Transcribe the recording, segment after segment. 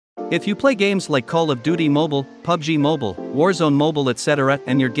If you play games like Call of Duty Mobile, PUBG Mobile, Warzone Mobile etc.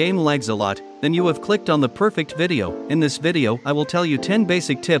 and your game lags a lot, then you have clicked on the perfect video. In this video, I will tell you 10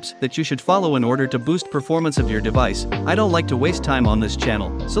 basic tips that you should follow in order to boost performance of your device. I don't like to waste time on this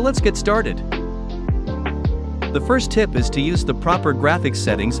channel, so let's get started. The first tip is to use the proper graphics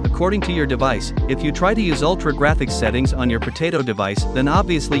settings according to your device. If you try to use ultra graphics settings on your potato device, then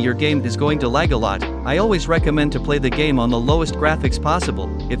obviously your game is going to lag a lot. I always recommend to play the game on the lowest graphics possible.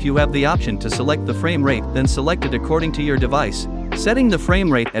 If you have the option to select the frame rate, then select it according to your device. Setting the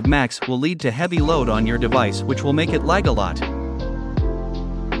frame rate at max will lead to heavy load on your device, which will make it lag a lot.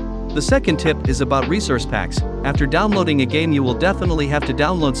 The second tip is about resource packs. After downloading a game, you will definitely have to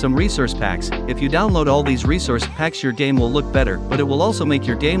download some resource packs. If you download all these resource packs, your game will look better, but it will also make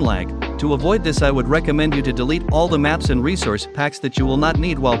your game lag. To avoid this, I would recommend you to delete all the maps and resource packs that you will not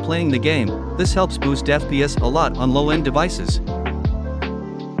need while playing the game. This helps boost FPS a lot on low-end devices.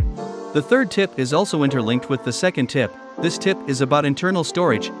 The third tip is also interlinked with the second tip. This tip is about internal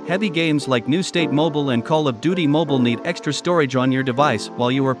storage. Heavy games like New State Mobile and Call of Duty Mobile need extra storage on your device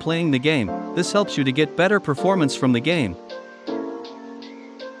while you are playing the game. This helps you to get better performance from the game.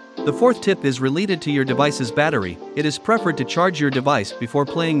 The fourth tip is related to your device's battery. It is preferred to charge your device before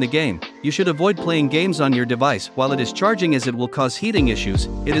playing the game. You should avoid playing games on your device while it is charging, as it will cause heating issues.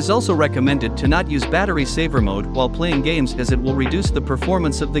 It is also recommended to not use battery saver mode while playing games, as it will reduce the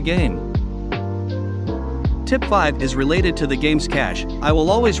performance of the game. Tip 5 is related to the game's cache. I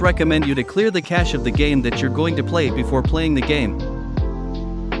will always recommend you to clear the cache of the game that you're going to play before playing the game.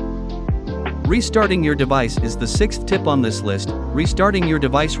 Restarting your device is the sixth tip on this list. Restarting your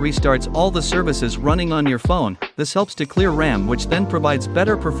device restarts all the services running on your phone. This helps to clear RAM, which then provides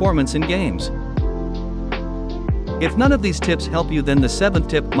better performance in games. If none of these tips help you, then the seventh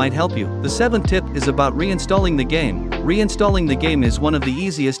tip might help you. The seventh tip is about reinstalling the game. Reinstalling the game is one of the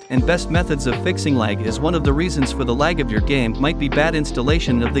easiest and best methods of fixing lag, as one of the reasons for the lag of your game might be bad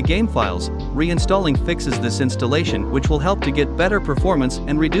installation of the game files. Reinstalling fixes this installation, which will help to get better performance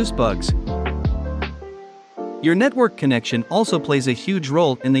and reduce bugs. Your network connection also plays a huge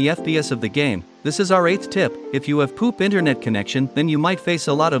role in the FPS of the game. This is our eighth tip. If you have poop internet connection, then you might face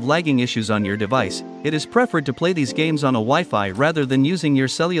a lot of lagging issues on your device. It is preferred to play these games on a Wi-Fi rather than using your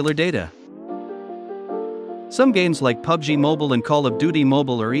cellular data. Some games like PUBG Mobile and Call of Duty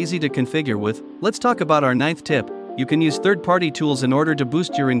Mobile are easy to configure with. Let's talk about our ninth tip. You can use third-party tools in order to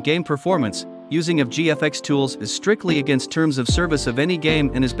boost your in-game performance. Using of GFX tools is strictly against terms of service of any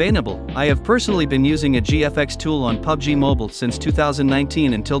game and is bannable. I have personally been using a GFX tool on PUBG Mobile since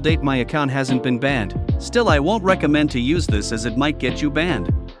 2019. Until date, my account hasn't been banned. Still, I won't recommend to use this, as it might get you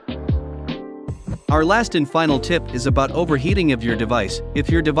banned. Our last and final tip is about overheating of your device. If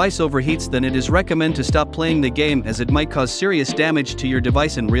your device overheats, then it is recommended to stop playing the game, as it might cause serious damage to your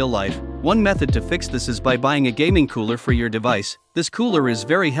device in real life. One method to fix this is by buying a gaming cooler for your device. This cooler is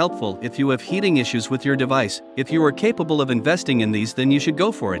very helpful if you have heating issues with your device. If you are capable of investing in these, then you should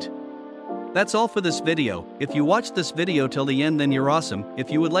go for it. That's all for this video. If you watched this video till the end, then you're awesome.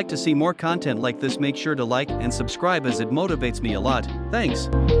 If you would like to see more content like this, make sure to like and subscribe, as it motivates me a lot. Thanks.